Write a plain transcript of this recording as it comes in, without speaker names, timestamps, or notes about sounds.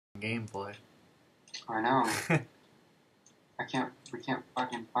gameplay. I know. We can't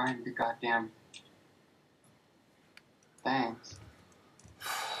fucking find the goddamn things.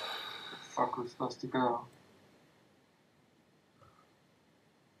 Where the fuck we're supposed to go?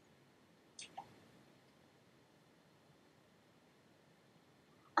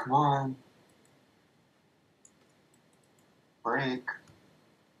 Come on. Break.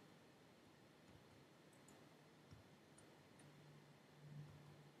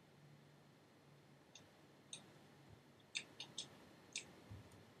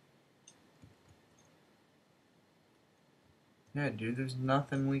 Yeah, dude, there's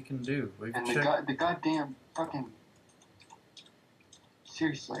nothing we can do. We've And checked. the goddamn fucking...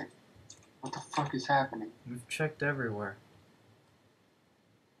 Seriously. What the fuck is happening? We've checked everywhere.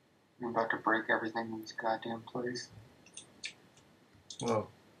 I'm about to break everything in this goddamn place. Whoa.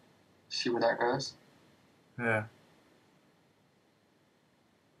 See where that goes? Yeah.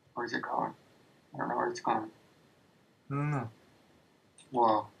 Where's it going? I don't know where it's going. I don't know.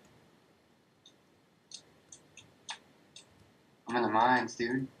 Whoa. I'm in the mines,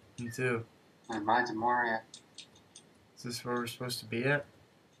 dude. Me too. I'm in the mines of Moria. Is this where we're supposed to be at?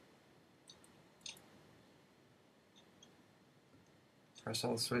 Press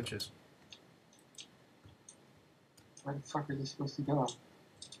all the switches. Where the fuck are they supposed to go?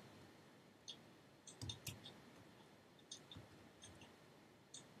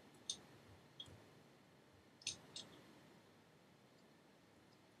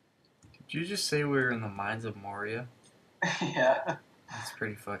 Did you just say we were in the mines of Moria? Yeah. That's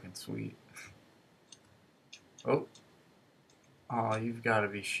pretty fucking sweet. Oh. Oh, you've got to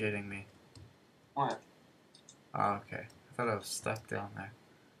be shitting me. What? Oh, okay. I thought I was stuck down there.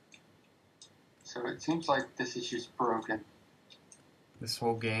 So it seems like this is just broken. This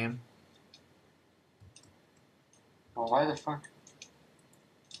whole game? Well, why the fuck?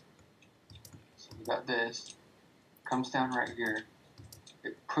 So we got this. Comes down right here.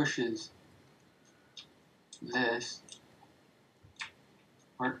 It pushes this.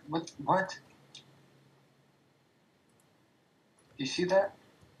 What? Do you see that?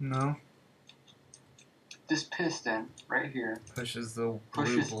 No. This piston right here Pushes the blue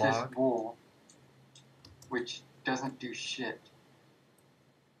pushes block. this wool, which doesn't do shit.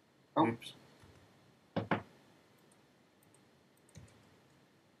 Oh. Oops.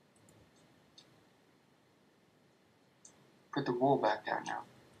 Put the wool back down now.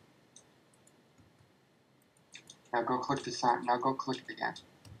 Now go click the sign. Now go click it again.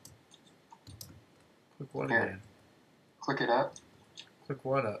 Click what Here. again? Click it up. Click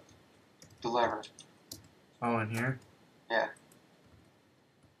what up? The lever. Oh, in here? Yeah.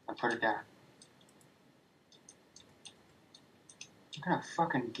 And put it down. What kind of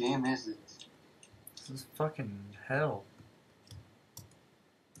fucking game is this? This is fucking hell.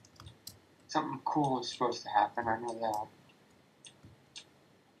 Something cool is supposed to happen, I know that.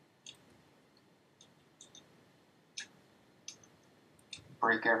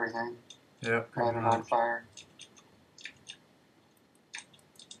 Break everything. Yep, Light pretty it on much. fire.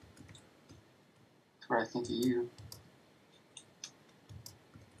 That's what I think of you.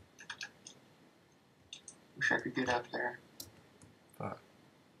 Wish I could get up there. Fuck.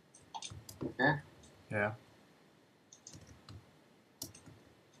 Okay? Yeah.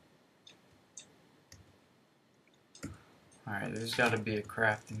 Alright, there's gotta be a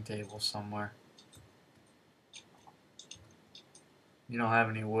crafting table somewhere. You don't have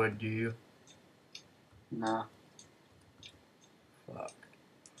any wood, do you? No. Fuck.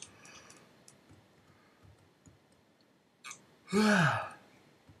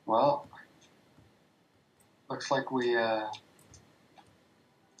 Well, looks like we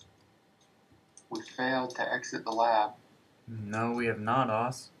failed to exit the lab. No, we have not,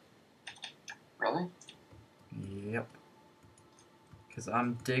 Oz. Really? Yep. Because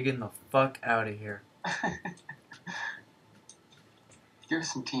I'm digging the fuck out of here. Give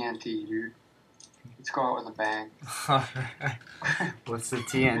us some TNT, dude. Let's go out with a bang. Alright. What's the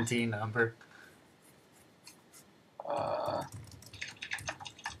TNT number?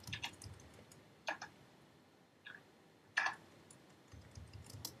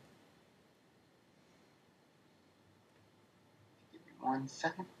 Give me 1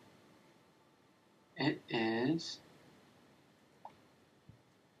 second. It is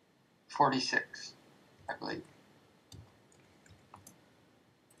 46, I believe.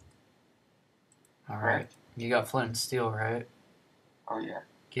 Alright. Right? You got flint and steel, right? Oh yeah.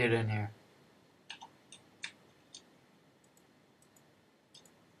 Get in here.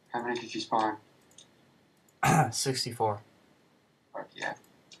 How many did you spawn? 64. Fuck yeah.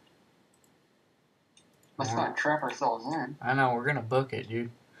 Let's not trap ourselves in. I know, we're gonna book it,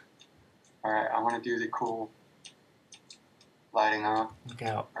 dude. Alright, I want to do the cool lighting up. Look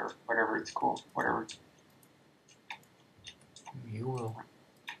out. Or whatever it's called. Whatever. You will.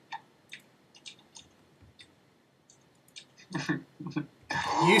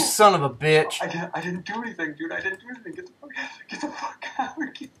 You son of a bitch. I didn't do anything, dude. I didn't do anything. Get the fuck out.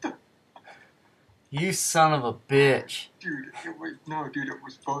 Get the... You son of a bitch. Dude, dude, it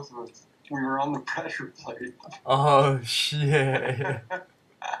was both of us. We were on the pressure plate. Oh, shit.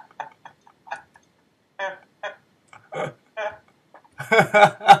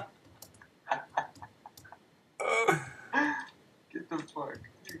 Get the fuck.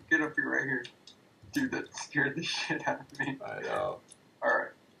 Dude, get up here right here. Dude, that scared the shit out of me. I know. Alright,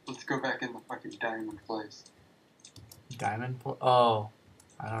 let's go back in the fucking diamond place. Diamond place? Oh.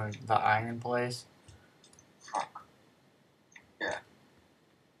 I don't know. The iron place? Fuck. Yeah.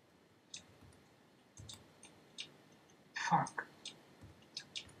 Fuck.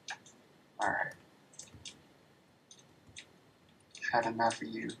 Alright. Had enough of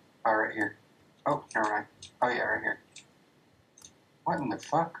you. Oh, right here. Oh, never mind. Oh, yeah, right here. What in the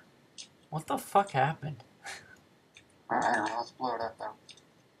fuck? What the fuck happened? I don't know. Let's blow it up, though.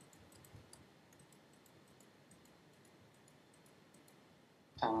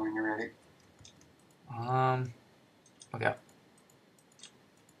 Tell me when you're ready. Okay.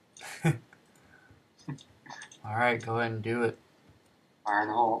 Alright, go ahead and do it. Fire in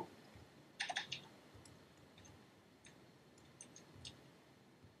the hole.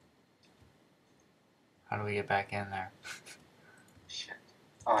 How do we get back in there? Shit.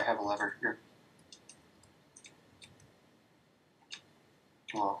 Oh, I have a lever here.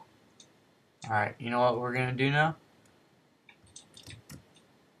 Whoa. Alright, you know what we're gonna do now?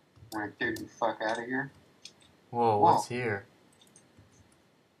 We're gonna dig the fuck out of here. Whoa, what's here?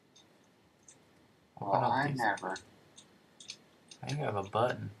 Well, I never. I think I have a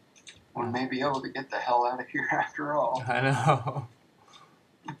button. We may be able to get the hell out of here after all. I know.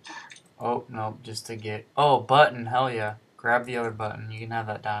 Oh, no, just to get... Oh, button, hell yeah. Grab the other button. You can have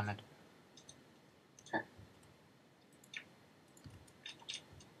that diamond. Okay.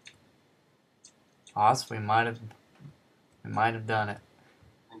 Awesome, we might have done it.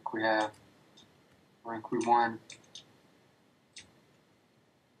 I think we have. I think we won.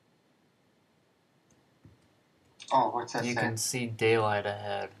 Oh, what's that You say? can see daylight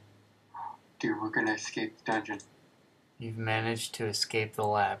ahead. Dude, we're gonna escape the dungeon. You've managed to escape the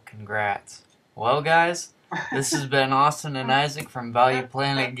lab. Congrats. Well, guys, this has been Austin and Isaac from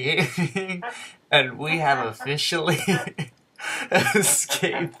ValuePlanetGaming, and we have officially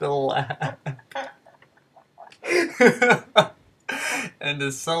escaped the lab. And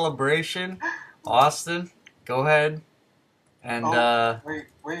as celebration, Austin, go ahead and Wait.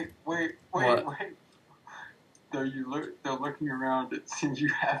 What? They're looking around. It seems you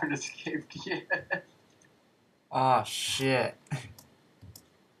haven't escaped yet. Oh shit.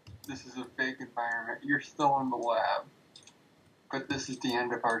 This is a fake environment. You're still in the lab. But this is the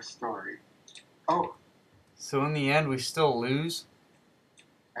end of our story. Oh, So in the end, we still lose?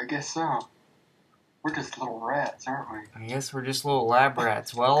 I guess so. We're just little rats, aren't we? I guess we're just little lab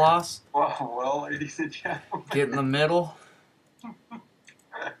rats. Well, Oz, Well, ladies and gentlemen. get in the middle.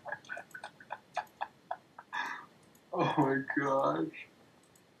 Oh my gosh.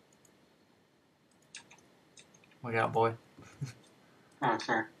 We got boy. Oh,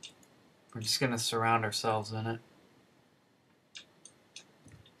 sorry. We're just gonna surround ourselves in it.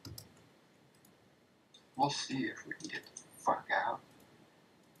 We'll see if we can get the fuck out.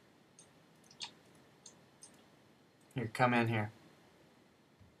 Here, come in here.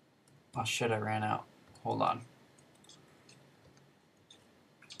 Oh shit, I ran out. Hold on.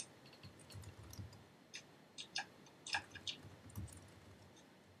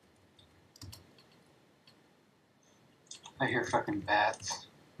 I hear fucking bats.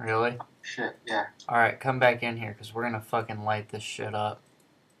 Really? Shit, yeah. Alright, come back in here, because we're gonna fucking light this shit up.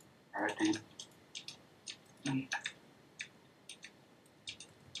 Alright, dude.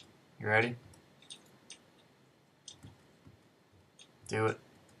 You ready? Do it.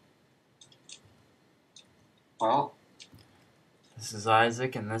 Well, This is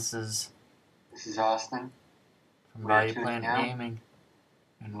Isaac, and this is Austin. from We're tuning out. ValuePlanetGaming.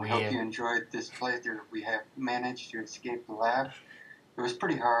 And We hope you enjoyed this playthrough. We have managed to escape the lab. It was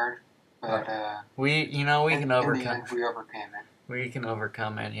pretty hard, but we can in the overcome. end, we overcame it. We can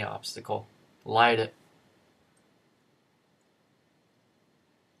overcome any obstacle. Light it.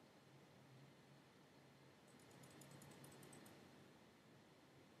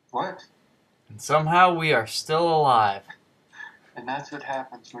 What? And somehow we are still alive. And that's what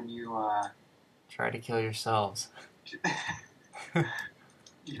happens when you Try to kill yourselves.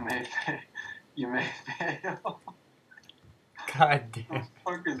 you may You may fail. God What damn. the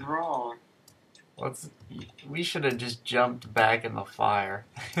fuck is wrong? We should have just jumped back in the fire.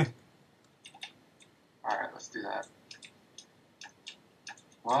 Alright, let's do that.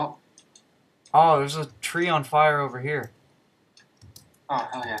 Well. Oh, there's a tree on fire over here. Oh,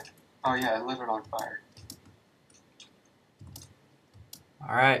 hell yeah. Oh, yeah, it lit it on fire.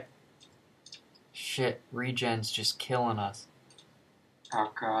 Alright. Shit, regen's just killing us. Oh,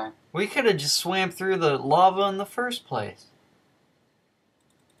 God. We could have just swam through the lava in the first place.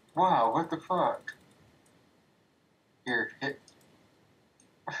 Wow, what the fuck? Here, hit.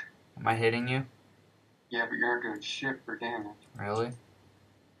 Am I hitting you? Yeah, but you're not doing shit for damage. Really?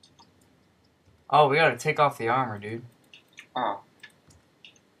 Oh, we gotta take off the armor, dude. Oh.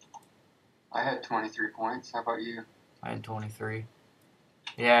 I had 23 points. How about you? I had 23.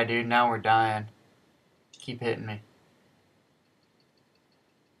 Yeah, dude, now we're dying. Keep hitting me.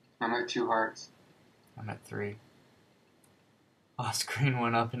 I'm at 2 hearts. I'm at 3. Oh, screen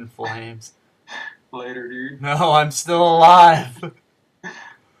went up in flames. Later, dude. No, I'm still alive.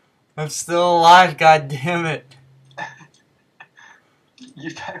 I'm still alive, god damn it. You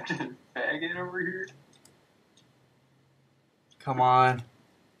typed in faggot over here? Come on.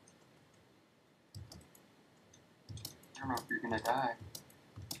 I don't know if you're gonna die.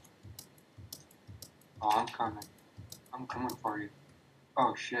 Oh, I'm coming. I'm coming for you.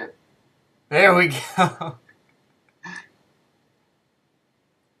 Oh, shit. There we go.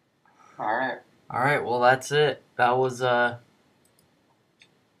 Alright. Alright, well that's it. That was, fuck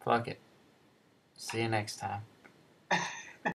it. See you next time.